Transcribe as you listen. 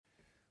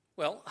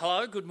Well,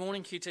 hello, good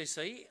morning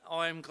QTC.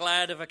 I'm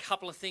glad of a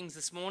couple of things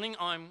this morning.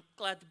 I'm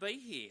glad to be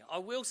here. I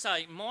will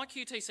say my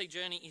QTC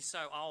journey is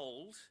so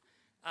old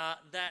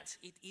that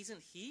it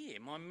isn't here.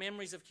 My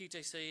memories of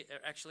QTC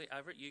are actually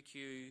over at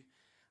UQ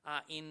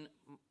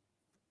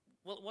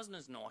well, it wasn't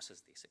as nice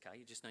as this, okay?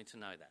 You just need to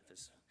know that.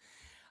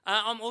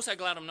 I'm also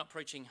glad I'm not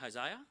preaching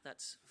Hosea.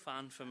 That's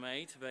fun for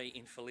me to be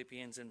in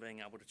Philippians and being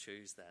able to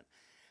choose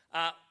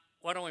that.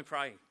 Why don't we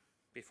pray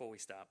before we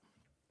start?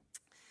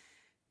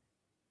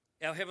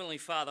 Our Heavenly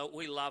Father,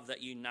 we love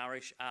that you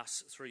nourish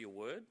us through your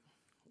word.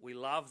 We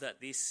love that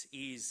this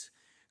is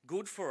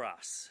good for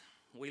us.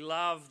 We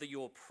love that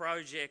your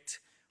project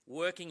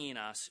working in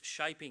us,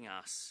 shaping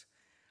us,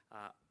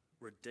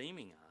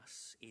 redeeming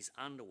us is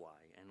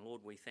underway. And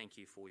Lord, we thank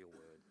you for your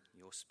word,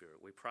 your spirit.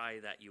 We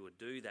pray that you would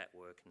do that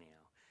work now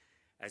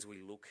as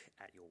we look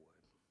at your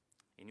word.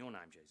 In your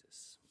name,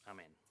 Jesus.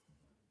 Amen.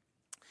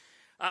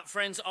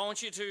 Friends, I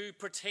want you to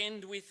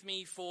pretend with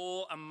me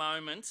for a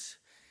moment.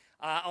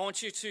 I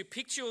want you to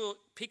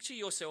picture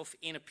yourself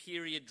in a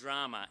period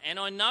drama. And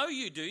I know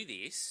you do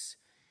this.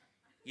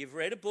 You've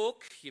read a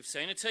book, you've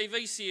seen a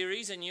TV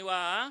series, and you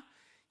are,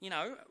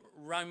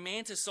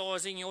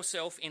 romanticising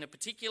yourself in a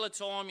particular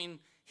time in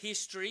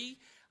history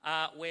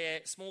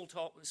where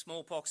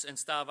smallpox and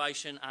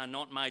starvation are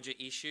not major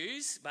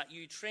issues, but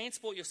you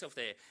transport yourself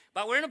there.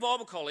 But we're in a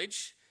Bible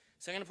college,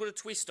 so I'm going to put a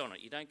twist on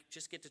it. You don't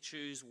just get to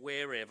choose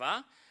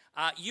wherever.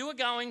 You are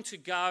going to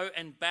go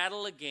and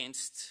battle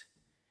against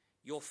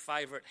your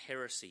favourite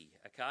heresy,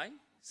 okay?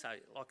 So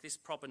like this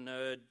proper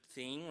nerd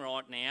thing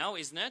right now,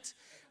 isn't it?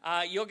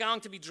 You're going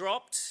to be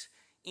dropped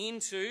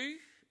into,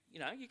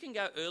 you can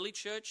go early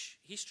church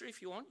history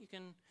if you want. You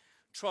can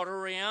trot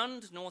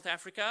around North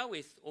Africa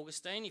with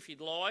Augustine if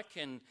you'd like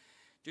and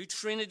do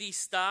Trinity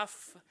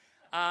stuff.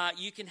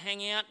 You can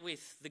hang out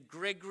with the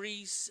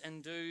Gregories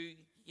and do,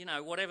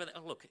 whatever.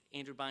 Look,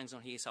 Andrew Bain's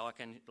not here, so I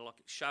can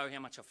show how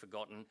much I've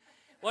forgotten.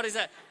 What is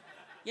that?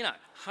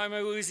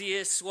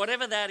 Homoousius,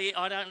 whatever that is,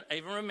 I don't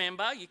even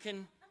remember. You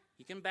can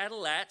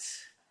battle that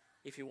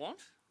if you want.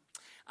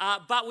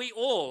 But we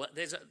all,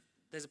 there's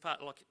a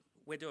part, like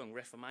we're doing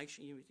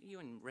Reformation. You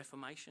in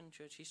Reformation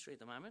church history at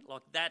the moment?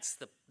 Like that's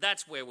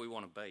where we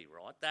want to be,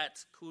 right?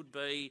 That could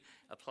be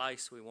a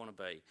place we want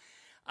to be.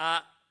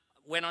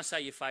 When I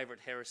say your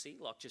favourite heresy,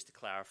 like just to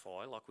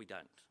clarify,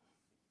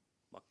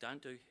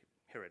 don't do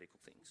heretical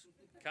things,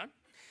 okay?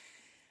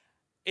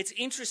 It's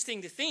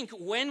interesting to think,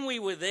 when we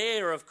were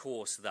there, of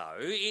course, though,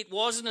 it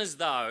wasn't as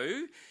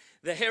though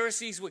the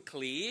heresies were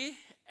clear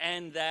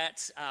and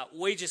that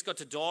we just got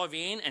to dive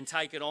in and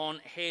take it on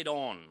head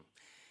on.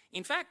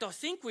 In fact, I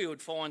think we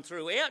would find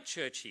throughout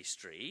church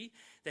history,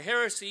 the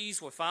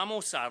heresies were far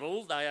more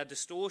subtle. They are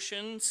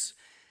distortions,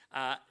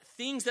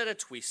 things that are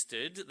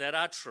twisted, that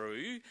are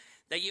true,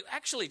 that you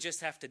actually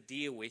just have to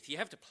deal with. You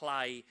have to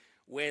play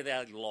where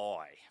they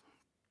lie.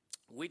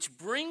 Which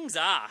brings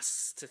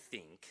us to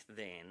think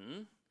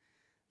then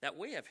that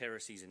we have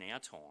heresies in our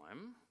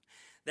time,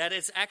 that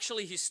it's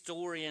actually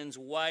historians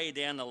way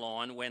down the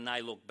line when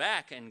they look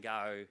back and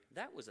go,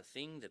 that was a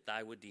thing that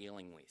they were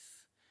dealing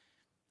with.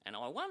 And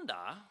I wonder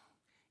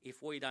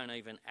if we don't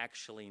even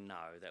actually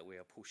know that we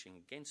are pushing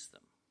against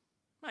them.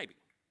 Maybe.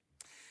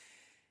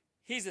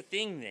 Here's the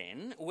thing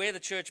then, where the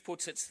church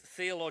puts its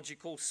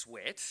theological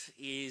sweat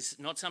is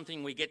not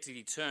something we get to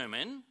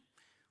determine,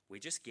 we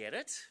just get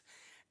it.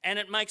 And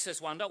it makes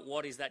us wonder,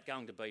 what is that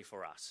going to be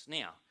for us?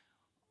 Now,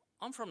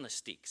 I'm from the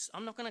sticks.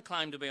 I'm not going to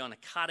claim to be on the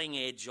cutting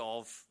edge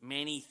of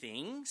many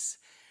things.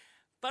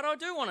 But I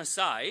do want to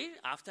say,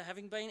 after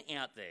having been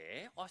out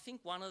there, I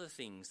think one of the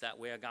things that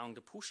we are going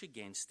to push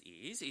against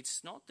is,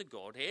 it's not the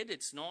Godhead,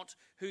 it's not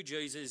who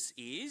Jesus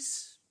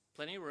is.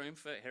 Plenty of room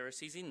for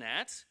heresies in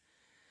that.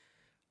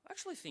 I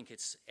actually think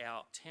it's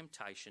our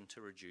temptation to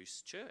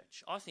reduce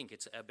church. I think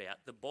it's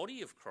about the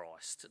body of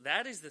Christ.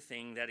 That is the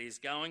thing that is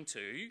going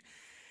to...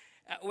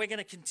 we're going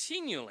to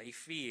continually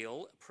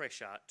feel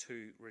pressure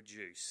to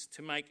reduce,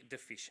 to make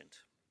deficient.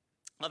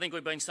 I think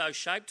we've been so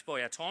shaped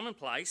by our time and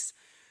place,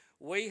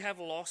 we have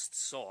lost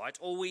sight,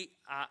 or we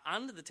are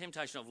under the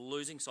temptation of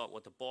losing sight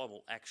what the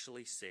Bible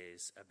actually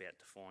says about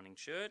defining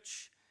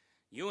church,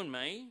 you and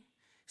me.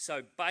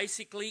 So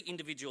basically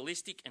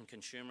individualistic and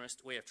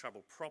consumerist, we have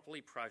trouble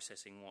properly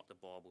processing what the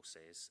Bible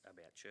says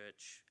about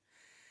church.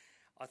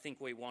 I think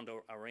we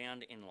wander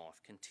around in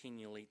life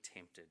continually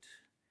tempted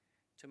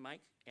to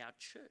make our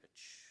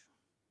church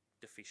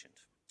deficient.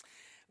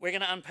 We're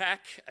going to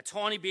unpack a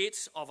tiny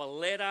bit of a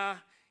letter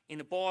in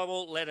the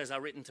Bible. Letters are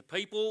written to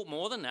people.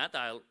 More than that, they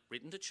are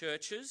written to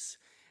churches.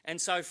 And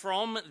so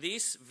from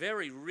this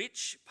very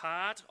rich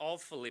part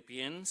of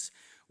Philippians,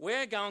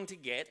 we're going to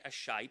get a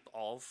shape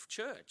of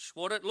church,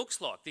 what it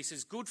looks like. This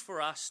is good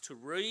for us to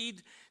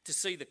read, to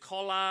see the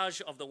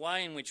collage of the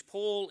way in which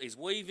Paul is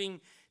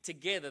weaving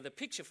together the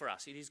picture for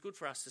us. It is good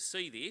for us to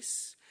see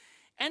this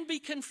and be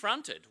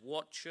confronted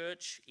what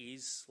church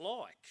is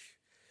like,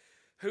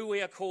 who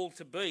we are called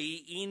to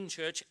be in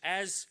church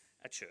as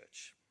a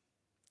church.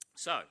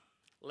 So,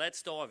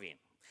 let's dive in.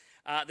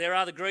 There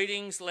are the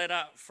greetings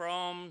letter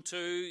from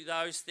to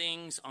those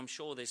things. I'm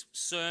sure there's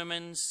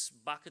sermons,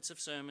 buckets of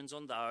sermons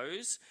on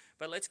those.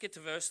 But let's get to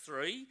verse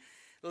 3.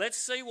 Let's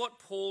see what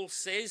Paul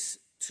says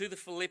to the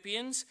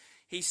Philippians.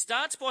 He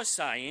starts by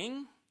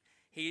saying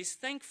he is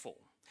thankful.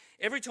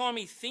 Every time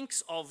he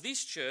thinks of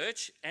this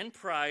church and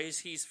prays,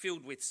 he's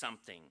filled with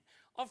something.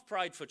 I've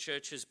prayed for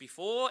churches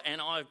before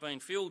and I've been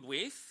filled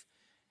with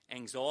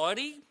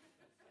anxiety,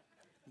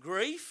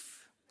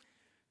 grief,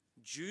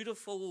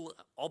 dutiful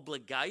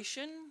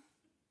obligation.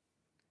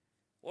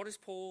 What is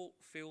Paul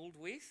filled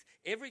with?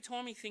 Every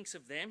time he thinks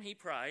of them, he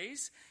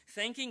prays,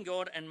 thanking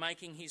God and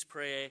making his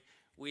prayer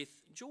with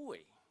joy.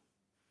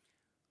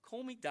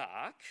 Call me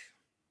dark,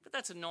 but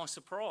that's a nice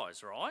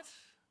surprise, right?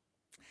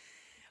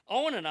 I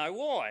want to know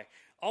why.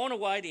 I want to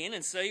wade in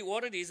and see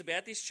what it is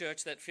about this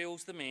church that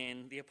fills the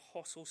man, the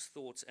apostles'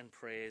 thoughts and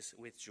prayers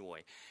with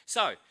joy.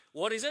 So,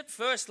 what is it?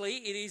 Firstly,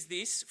 it is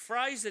this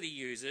phrase that he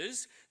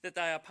uses, that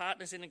they are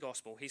partners in the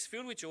gospel. He's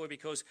filled with joy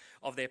because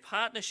of their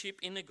partnership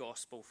in the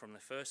gospel from the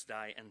first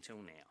day until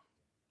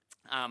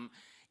now.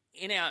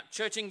 In our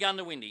church in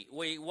Gundawindi,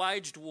 we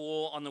waged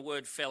war on the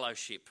word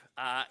fellowship.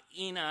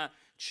 In a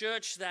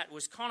church that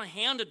was kind of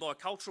hounded by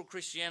cultural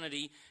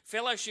Christianity,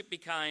 fellowship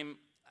became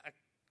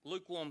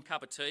lukewarm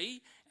cup of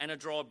tea and a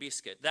dry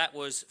biscuit. That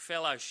was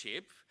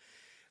fellowship.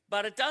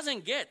 But it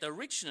doesn't get the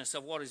richness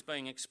of what is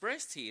being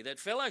expressed here, that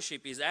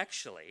fellowship is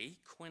actually,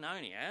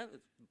 koinonia,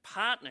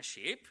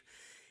 partnership,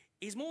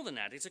 is more than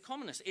that. It's a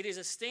commonness. It is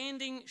a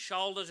standing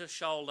shoulder to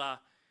shoulder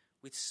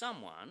with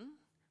someone,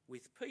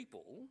 with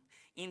people,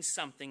 in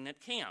something that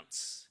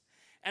counts.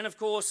 And of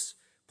course,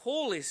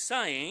 Paul is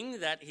saying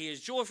that he is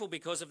joyful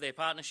because of their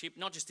partnership,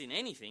 not just in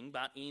anything,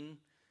 but in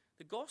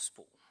the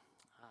gospel.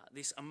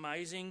 This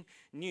amazing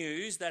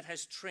news that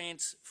has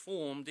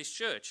transformed this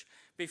church.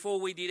 Before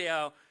we did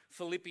our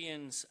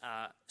Philippians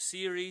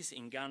series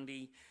in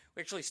Gundy,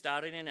 we actually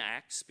started in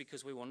Acts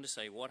because we wanted to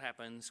see what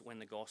happens when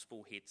the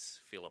gospel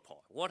hits Philippi.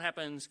 What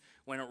happens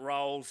when it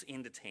rolls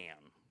into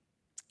town?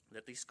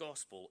 That this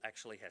gospel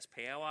actually has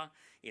power,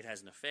 it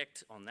has an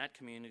effect on that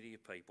community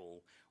of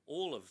people.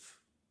 All of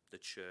the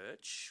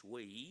church,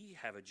 we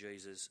have a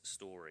Jesus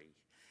story.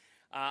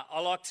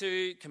 I like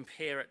to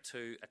compare it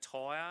to a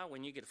tyre.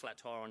 When you get a flat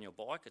tyre on your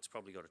bike, it's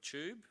probably got a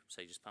tube,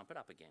 so you just pump it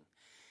up again.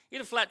 You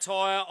get a flat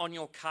tyre on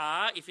your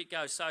car. If it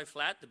goes so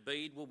flat, the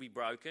bead will be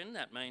broken.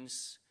 That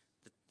means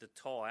the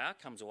tyre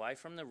comes away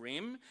from the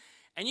rim,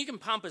 and you can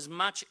pump as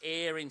much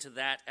air into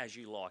that as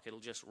you like. It'll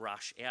just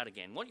rush out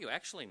again. What you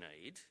actually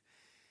need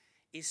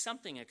is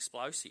something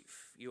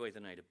explosive. You either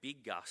need a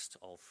big gust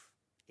of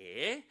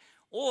air,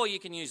 or you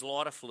can use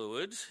lighter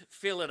fluid,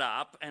 fill it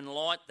up and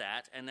light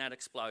that, and that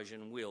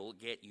explosion will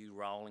get you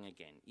rolling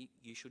again.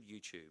 You should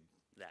YouTube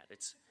that.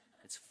 It's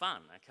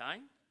fun,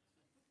 okay?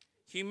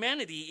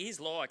 Humanity is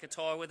like a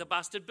tyre with a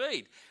busted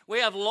bead.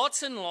 We have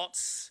lots and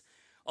lots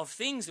of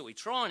things that we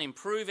try and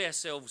improve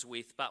ourselves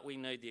with, but we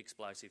need the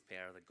explosive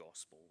power of the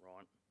gospel,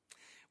 right?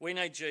 We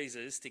need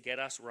Jesus to get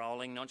us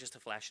rolling, not just a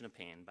flash in a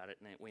pan, but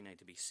we need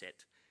to be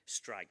set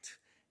straight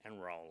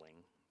and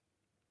rolling.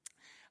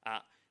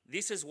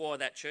 This is why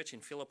that church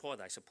in Philippi,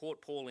 they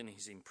support Paul in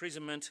his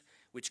imprisonment,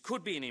 which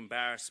could be an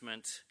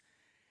embarrassment,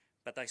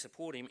 but they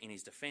support him in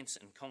his defence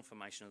and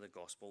confirmation of the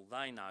gospel.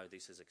 They know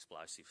this is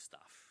explosive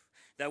stuff.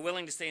 They're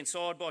willing to stand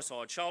side by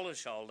side, shoulder to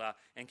shoulder,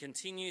 and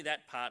continue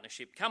that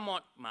partnership, come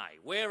what may.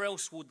 Where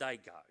else would they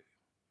go?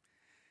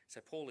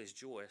 So Paul is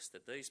joyous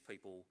that these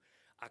people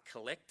are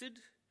collected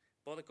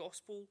by the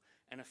gospel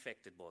and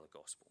affected by the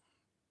gospel.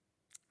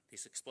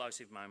 This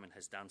explosive moment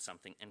has done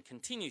something and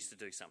continues to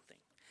do something.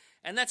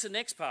 And that's the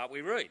next part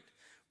we read.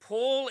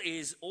 Paul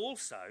is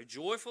also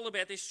joyful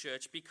about this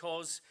church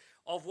because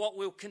of what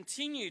will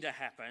continue to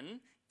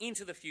happen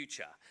into the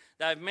future.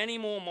 They have many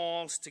more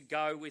miles to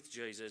go with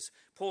Jesus.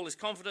 Paul is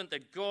confident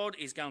that God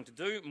is going to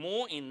do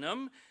more in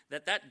them,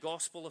 that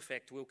gospel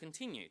effect will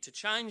continue. To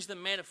change the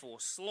metaphor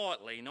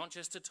slightly, not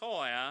just a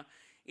tyre,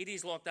 it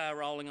is like they are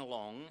rolling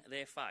along.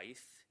 Their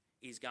faith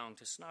is going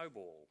to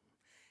snowball.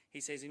 He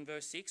says in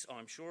verse 6, I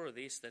am sure of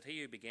this, that he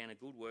who began a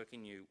good work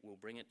in you will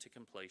bring it to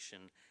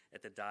completion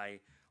at the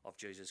day of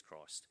Jesus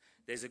Christ.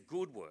 There's a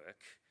good work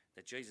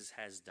that Jesus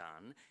has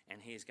done,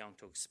 and he is going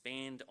to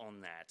expand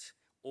on that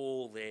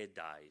all their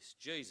days.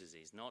 Jesus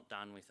is not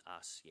done with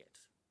us yet.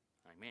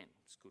 Amen.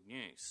 It's good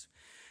news.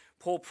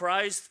 Paul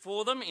prays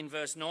for them in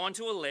verse 9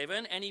 to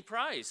 11, and he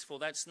prays for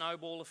that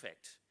snowball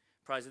effect.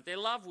 Prays that their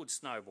love would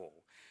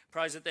snowball.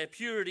 Prays that their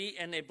purity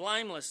and their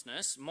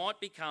blamelessness might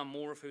become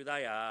more of who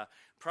they are.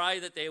 Pray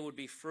that there would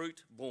be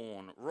fruit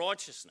born.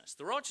 Righteousness,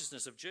 the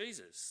righteousness of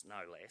Jesus,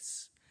 no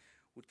less,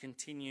 would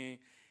continue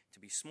to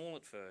be small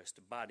at first,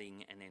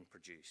 budding, and then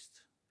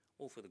produced.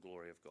 All for the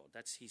glory of God.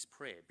 That's his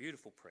prayer.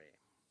 Beautiful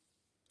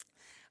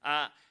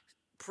prayer.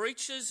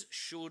 Preachers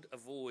should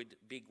avoid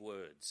big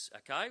words,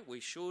 okay? We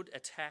should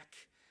attack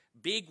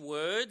big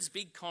words,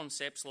 big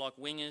concepts like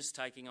wingers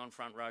taking on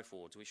front row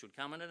forwards. We should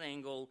come at an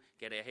angle,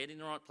 get our head in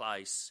the right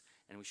place,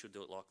 and we should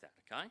do it like that,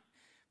 okay?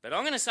 But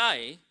I'm going to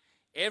say,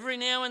 every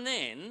now and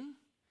then,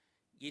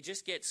 you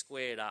just get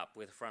squared up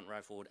with a front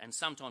row forward, and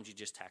sometimes you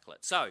just tackle it.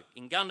 So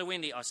in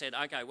Gundawindi, I said,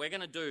 okay, we're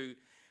going to do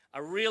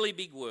a really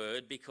big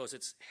word because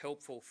it's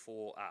helpful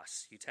for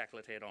us. You tackle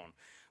it head on.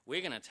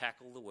 We're going to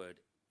tackle the word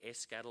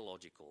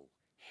eschatological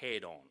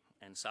head on.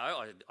 And so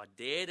I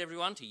dared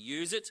everyone to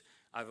use it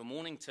over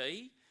morning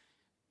tea.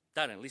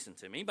 They don't listen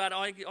to me, but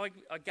I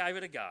gave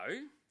it a go.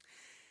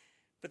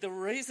 But the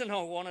reason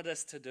I wanted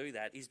us to do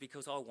that is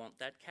because I want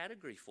that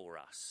category for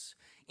us.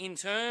 In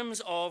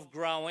terms of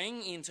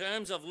growing, in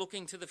terms of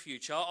looking to the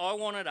future, I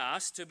wanted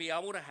us to be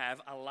able to have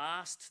a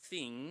last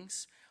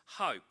things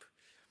hope.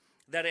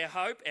 That our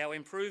hope, our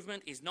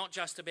improvement, is not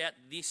just about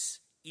this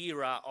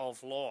era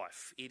of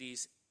life. It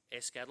is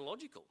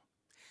eschatological.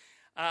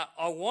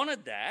 I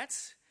wanted that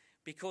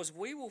because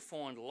we will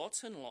find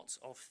lots and lots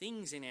of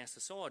things in our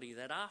society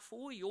that are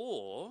for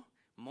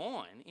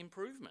mine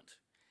improvement.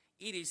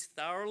 It is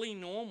thoroughly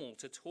normal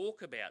to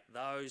talk about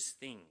those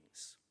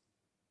things.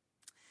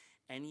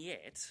 And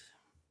yet,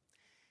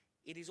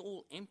 it is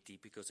all empty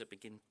because it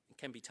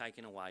can be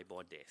taken away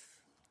by death.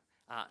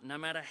 No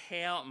matter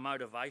how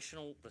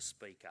motivational the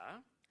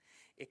speaker,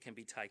 it can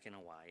be taken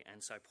away.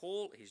 And so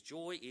Paul, his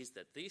joy is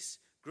that this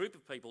group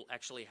of people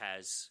actually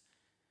has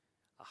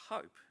a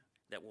hope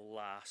that will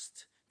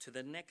last to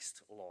the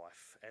next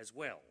life as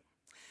well.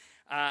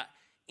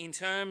 In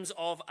terms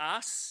of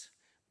us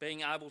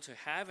being able to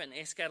have an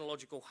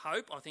eschatological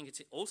hope, I think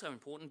it's also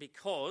important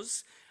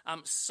because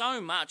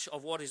so much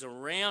of what is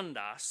around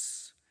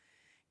us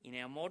in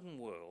our modern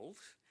world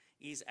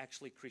is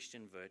actually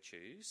Christian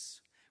virtues,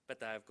 but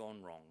they have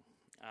gone wrong.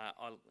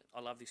 I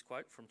love this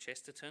quote from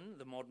Chesterton: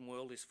 "The modern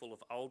world is full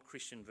of old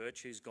Christian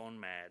virtues gone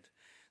mad.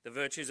 The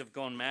virtues have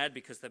gone mad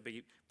because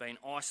they've been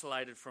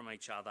isolated from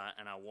each other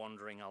and are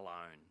wandering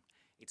alone.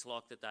 It's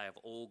like that they have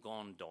all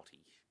gone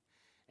dotty."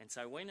 And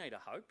so we need a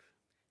hope,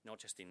 not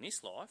just in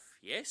this life.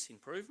 Yes,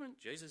 improvement,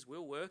 Jesus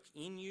will work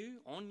in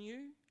you, on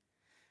you,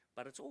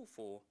 but it's all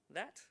for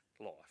that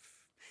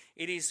life.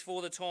 It is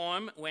for the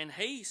time when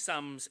he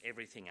sums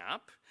everything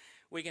up.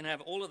 We can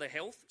have all of the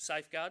health,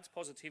 safeguards,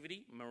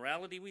 positivity,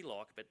 morality we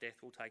like, but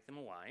death will take them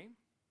away.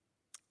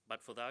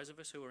 But for those of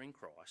us who are in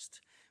Christ,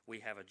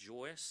 we have a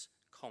joyous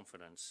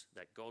confidence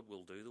that God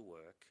will do the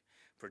work,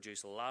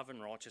 produce love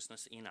and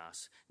righteousness in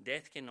us.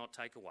 Death cannot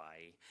take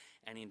away,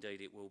 and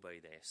indeed it will be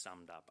there,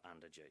 summed up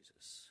under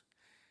Jesus.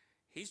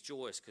 He's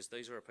joyous because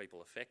these are a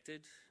people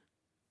affected,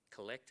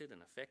 collected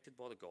and affected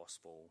by the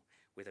gospel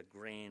with a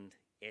grand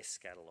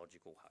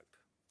eschatological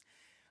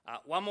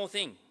hope. One more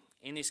thing.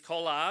 In this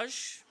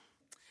collage,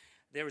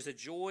 there is a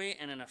joy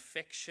and an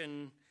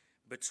affection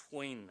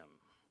between them.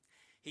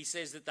 He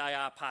says that they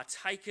are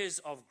partakers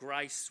of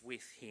grace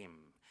with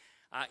him.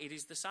 It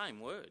is the same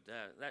word,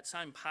 that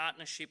same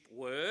partnership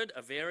word,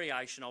 a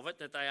variation of it,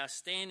 that they are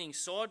standing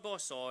side by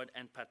side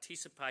and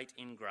participate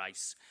in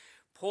grace.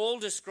 Paul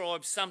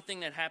describes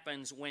something that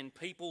happens when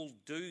people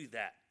do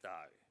that,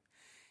 though.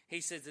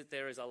 He says that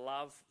there is a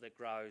love that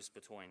grows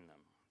between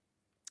them.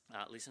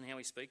 Listen how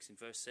he speaks in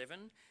verse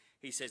 7.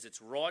 He says, "It's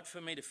right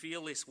for me to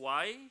feel this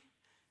way,"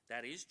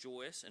 that is,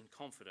 joyous and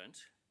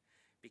confident,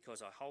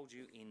 "because I hold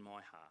you in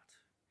my heart.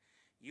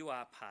 You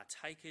are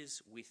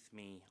partakers with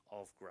me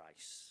of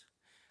grace."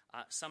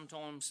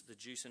 Sometimes the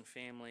Jewson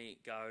family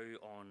go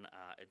on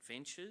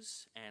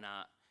adventures, and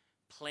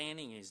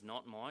planning is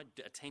not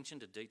attention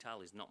to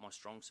detail is not my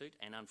strong suit,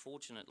 and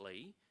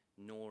unfortunately,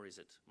 nor is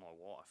it my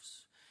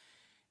wife's.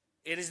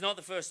 It is not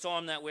the first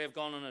time that we've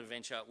gone on an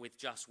adventure with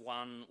just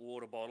one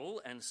water bottle,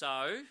 and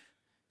so,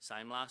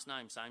 same last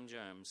name, same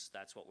germs,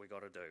 that's what we've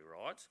got to do,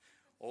 right?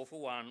 All for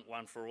one,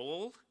 one for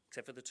all,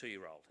 except for the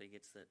 2-year-old. He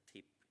gets the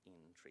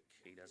tip-in trick.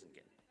 He doesn't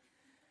get it.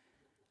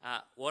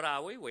 What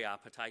are we? We are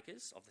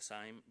partakers of the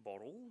same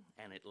bottle,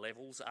 and it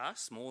levels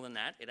us. More than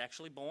that, it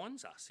actually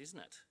binds us, isn't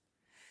it?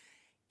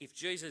 If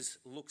Jesus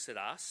looks at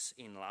us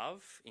in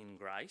love, in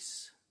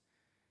grace,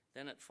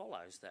 then it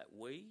follows that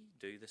we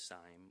do the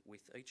same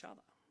with each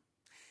other.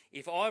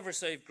 If I've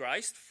received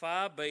grace,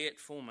 far be it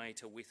for me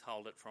to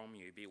withhold it from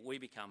you. We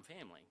become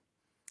family.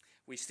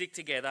 We stick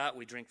together,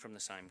 we drink from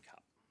the same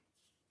cup.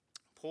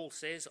 Paul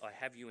says, "I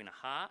have you in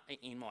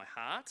my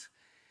heart,"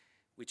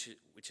 which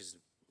is,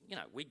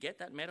 we get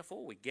that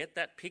metaphor, we get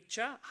that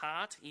picture.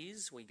 Heart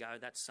is,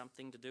 that's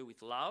something to do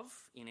with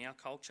love in our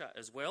culture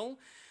as well.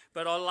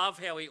 But I love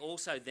how he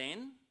also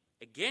then,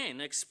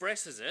 again,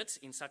 expresses it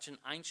in such an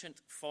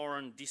ancient,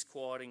 foreign,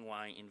 disquieting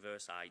way in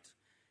verse 8.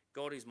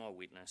 "God is my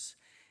witness,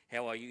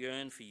 how I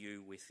yearn for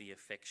you with the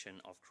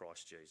affection of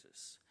Christ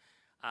Jesus."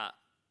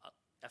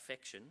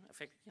 Affection,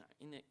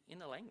 in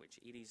the language,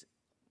 it is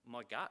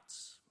my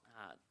guts.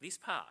 This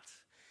part,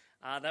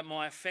 that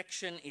my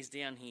affection is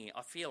down here.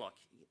 I feel like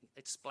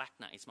it's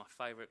splachna. It's my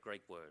favourite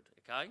Greek word,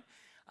 okay?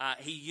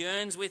 He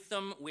yearns with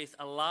them with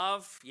a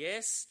love,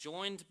 yes,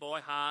 joined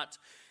by heart,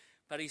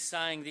 but he's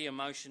saying the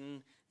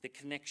emotion, the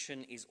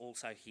connection is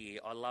also here.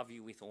 I love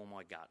you with all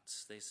my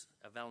guts. There's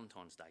a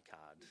Valentine's Day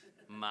card.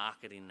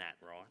 Mark it in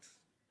that, right?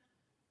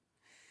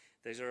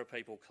 These are a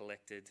people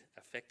collected,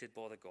 affected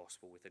by the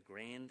gospel with a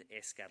grand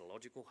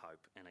eschatological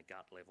hope and a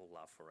gut-level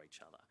love for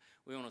each other.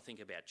 We want to think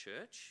about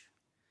church.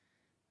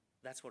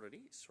 that's what it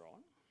is,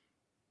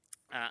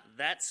 right?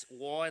 That's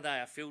why they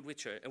are filled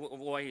with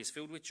why he is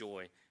filled with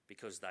joy,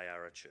 because they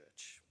are a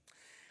church.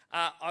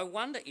 I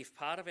wonder if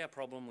part of our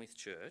problem with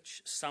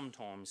church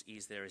sometimes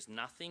is there is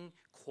nothing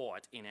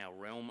quite in our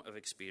realm of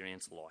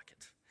experience like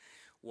it.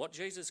 What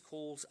Jesus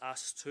calls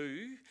us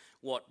to,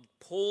 what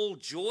Paul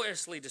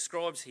joyously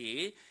describes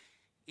here,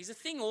 is a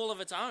thing all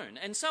of its own,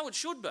 and so it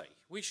should be.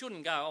 We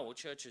shouldn't go, oh, well,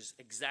 church is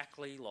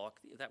exactly like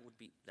that. Would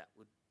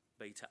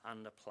be to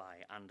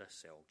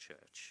undersell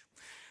church.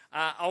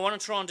 I want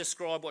to try and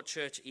describe what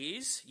church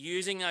is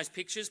using those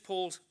pictures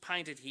Paul's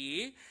painted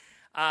here.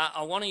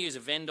 I want to use a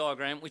Venn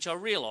diagram, which I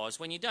realise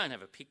when you don't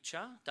have a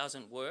picture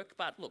doesn't work.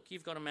 But look,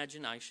 you've got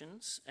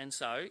imaginations, and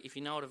so if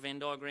you know what a Venn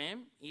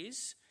diagram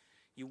is,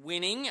 you're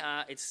winning.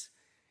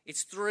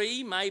 It's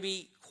three,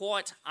 maybe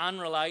quite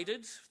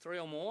unrelated, three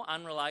or more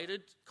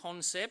unrelated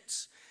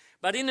concepts.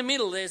 But in the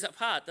middle, there's a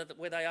part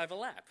where they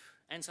overlap.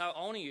 And so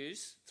I want to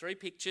use three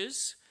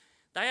pictures.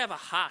 They have a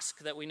husk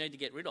that we need to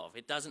get rid of.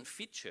 It doesn't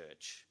fit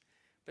church.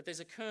 But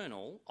there's a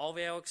kernel of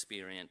our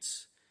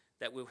experience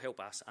that will help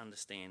us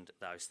understand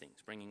those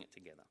things, bringing it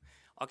together.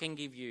 I can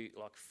give you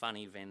like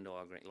funny Venn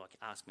diagram, like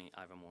ask me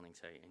over morning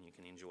tea, and you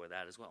can enjoy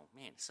that as well.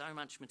 Man, so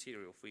much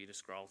material for you to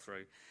scroll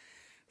through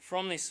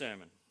from this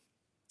sermon.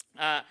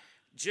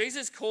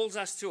 Jesus calls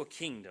us to a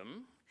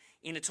kingdom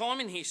in a time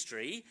in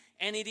history,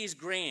 and it is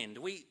grand.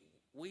 We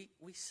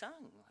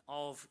sung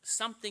of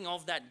something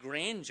of that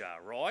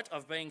grandeur, right,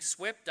 of being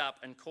swept up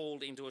and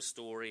called into a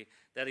story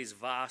that is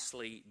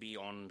vastly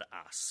beyond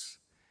us.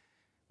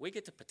 We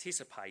get to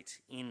participate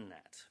in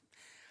that.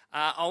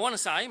 I want to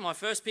say my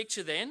first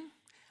picture then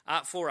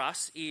for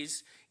us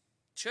is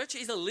church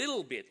is a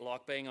little bit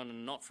like being on a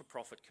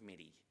not-for-profit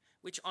committee,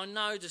 which I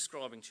know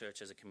describing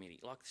church as a committee,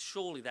 like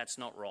surely that's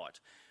not right.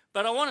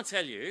 But I want to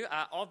tell you,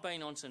 I've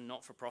been on some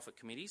not-for-profit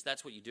committees.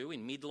 That's what you do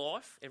in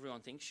midlife.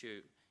 Everyone thinks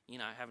you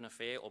have an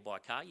affair or buy a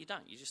car. You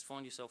don't. You just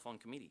find yourself on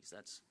committees.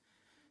 That's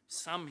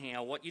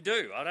somehow what you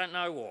do. I don't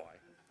know why.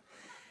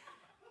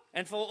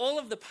 And for all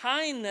of the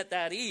pain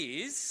that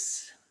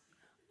is,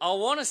 I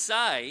want to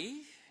say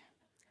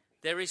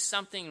there is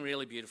something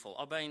really beautiful.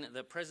 I've been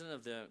the president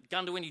of the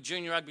Gundawindi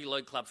Junior Rugby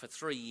League Club for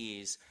 3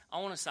 years. I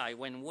want to say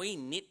when we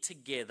knit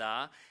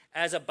together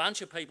as a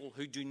bunch of people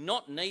who do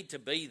not need to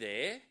be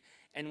there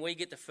and we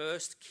get the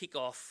first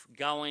kick-off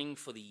going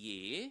for the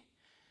year,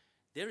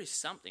 there is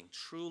something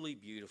truly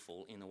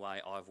beautiful in the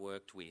way I've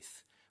worked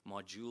with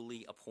my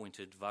duly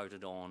appointed,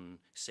 voted on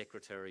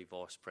secretary,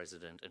 vice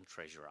president and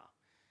treasurer.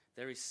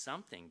 There is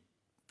something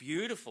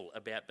beautiful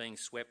about being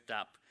swept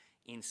up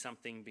in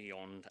something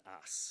beyond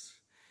us.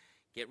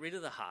 Get rid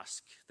of the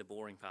husk, the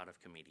boring part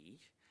of committee,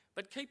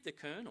 but keep the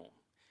kernel.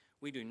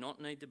 We do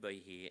not need to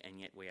be here, and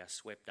yet we are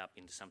swept up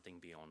into something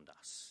beyond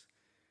us.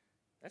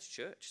 That's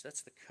church.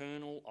 That's the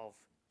kernel of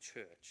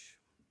church.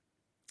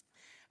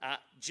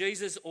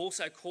 Jesus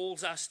also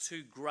calls us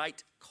to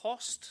great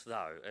cost,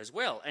 though, as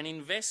well, an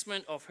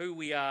investment of who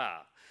we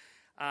are.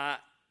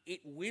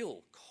 It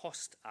will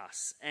cost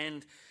us.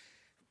 And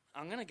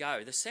I'm going to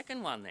go. The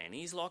second one then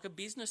is like a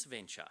business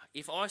venture.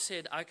 If I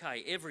said,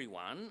 okay,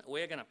 everyone,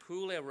 we're going to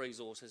pool our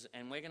resources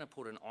and we're going to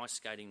put an ice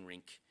skating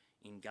rink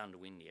in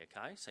Gundawindi,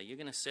 okay? So you're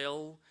going to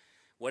sell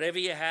whatever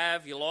you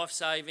have, your life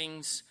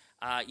savings.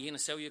 You're going to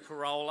sell your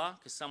Corolla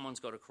because someone's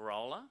got a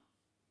Corolla,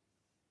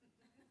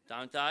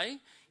 don't they?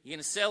 You're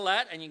going to sell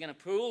that and you're going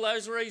to pool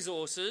those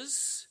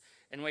resources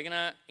and we're going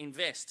to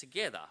invest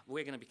together.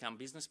 We're going to become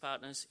business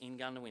partners in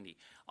Gundawindi.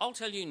 I'll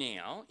tell you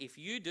now, if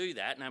you do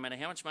that, no matter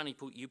how much money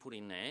you put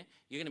in there,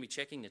 you're going to be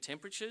checking the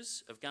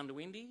temperatures of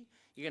Gundawindi.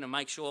 You're going to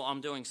make sure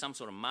I'm doing some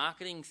sort of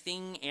marketing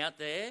thing out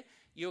there.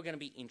 You're going to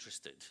be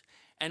interested.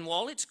 And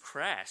while it's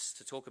crass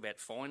to talk about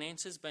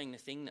finances being the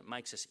thing that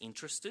makes us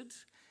interested,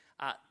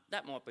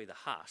 that might be the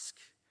husk.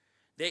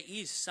 There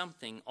is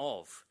something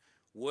of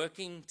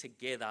working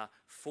together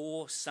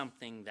for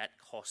something that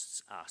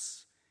costs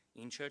us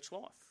in church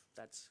life.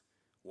 That's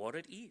what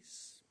it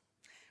is.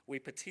 We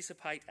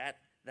participate at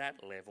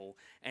that level,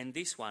 and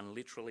this one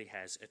literally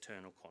has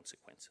eternal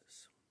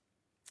consequences.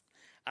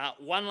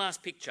 One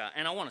last picture,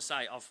 and I want to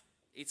say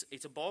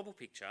it's a Bible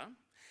picture,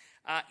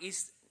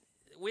 is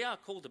we are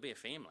called to be a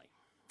family.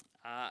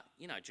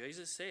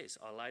 Jesus says,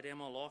 I lay down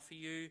my life for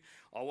you,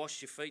 I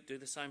wash your feet, do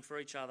the same for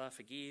each other,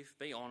 forgive,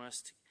 be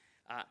honest.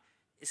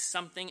 It's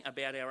something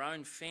about our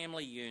own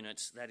family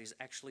units that is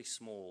actually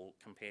small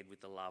compared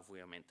with the love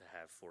we are meant to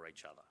have for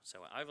each other. So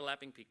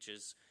overlapping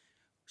pictures,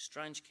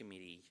 strange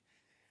committee,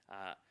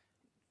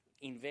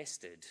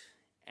 invested,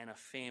 and a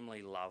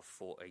family love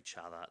for each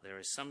other. There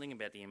is something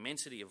about the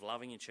immensity of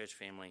loving your church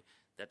family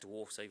that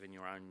dwarfs even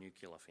your own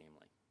nuclear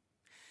family.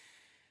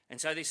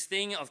 And so this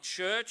thing of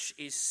church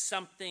is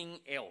something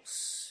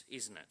else,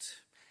 isn't it?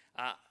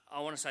 I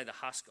want to say the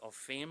husk of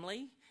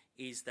family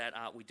is that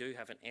we do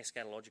have an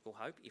eschatological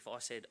hope. If I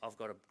said I've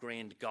got a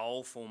grand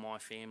goal for my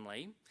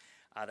family,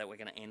 that we're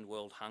going to end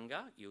world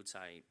hunger, you would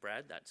say,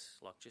 Brad, that's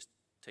like just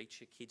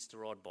teach your kids to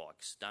ride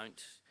bikes.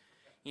 Don't.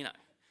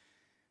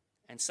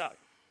 And so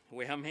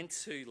we are meant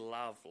to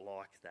love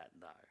like that,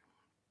 though.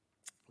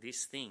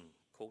 This thing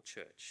called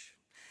church.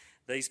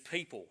 These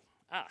people,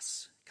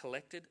 us,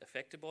 collected,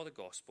 affected by the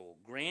gospel,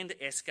 grand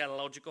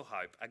eschatological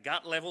hope, a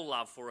gut-level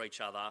love for each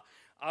other,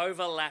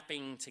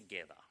 overlapping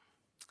together.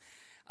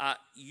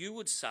 You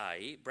would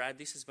say, Brad,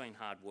 this has been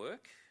hard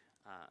work.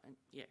 And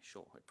yeah,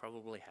 sure, it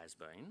probably has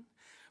been.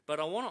 But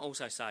I want to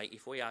also say,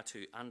 if we are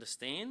to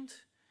understand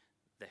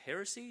the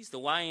heresies, the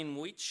way in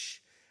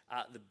which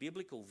the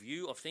biblical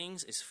view of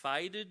things is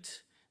faded,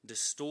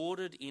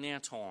 distorted in our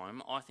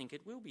time, I think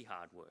it will be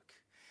hard work.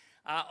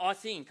 I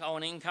think I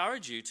want to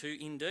encourage you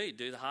to indeed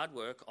do the hard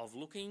work of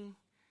looking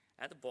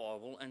at the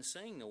Bible and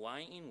seeing the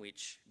way in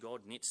which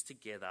God knits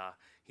together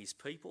his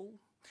people,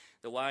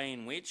 the way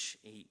in which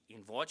he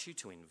invites you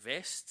to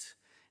invest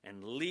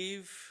and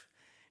live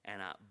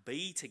and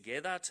be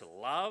together, to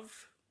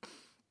love.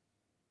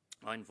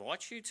 I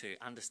invite you to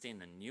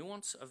understand the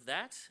nuance of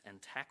that and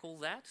tackle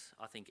that.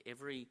 I think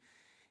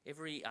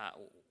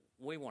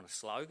we want a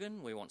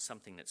slogan, we want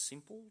something that's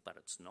simple, but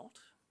it's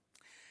not.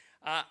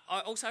 I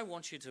also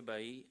want you to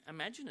be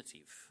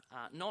imaginative.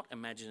 Not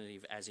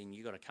imaginative as in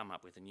you've got to come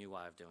up with a new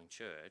way of doing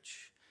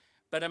church,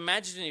 but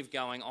imaginative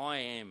going, I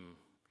am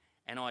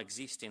and I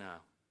exist in a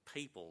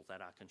people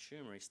that are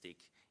consumeristic,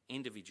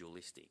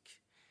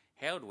 individualistic.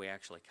 How do we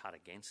actually cut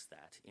against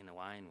that in a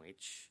way in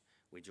which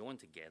we join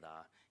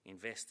together,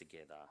 invest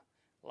together,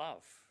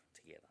 love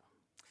together?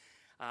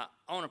 I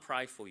want to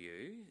pray for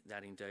you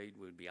that indeed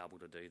we'd be able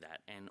to do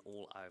that, and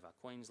all over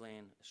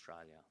Queensland,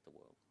 Australia, the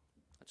world.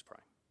 Let's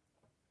pray.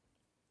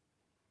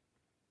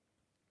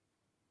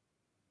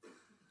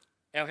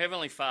 Our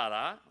Heavenly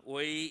Father,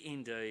 we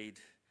indeed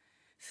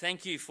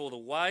thank you for the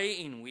way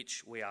in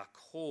which we are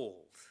called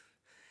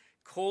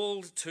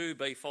to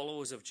be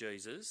followers of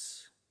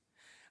Jesus,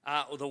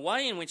 the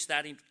way in which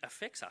that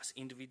affects us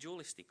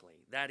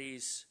individualistically. That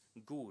is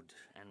good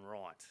and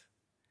right.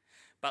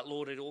 But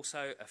Lord, it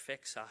also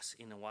affects us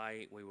in the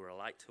way we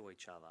relate to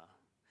each other.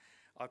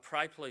 I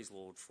pray, please,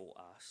 Lord, for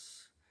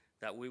us,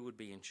 that we would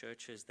be in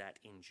churches that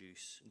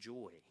induce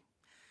joy,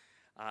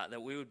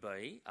 that we would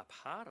be a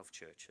part of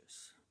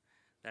churches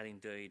that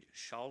indeed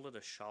shoulder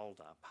to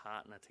shoulder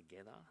partner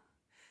together,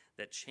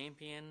 that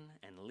champion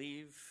and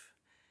live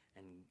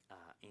and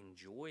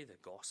enjoy the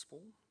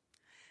gospel,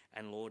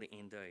 and Lord,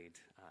 indeed,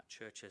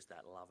 churches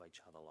that love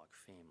each other like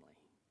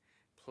family.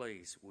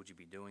 Please, would you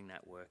be doing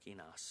that work in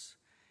us?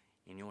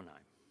 In your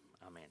name,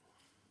 amen.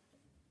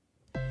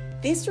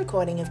 This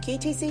recording of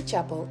QTC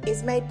Chapel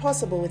is made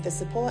possible with the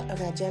support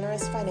of our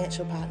generous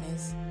financial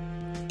partners.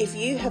 If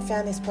you have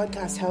found this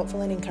podcast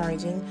helpful and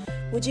encouraging,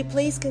 would you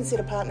please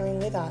consider partnering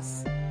with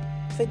us?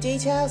 For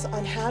details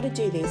on how to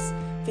do this,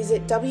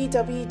 visit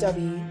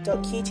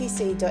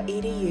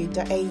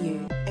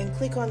www.qtc.edu.au and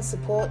click on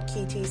Support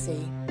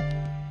QTC.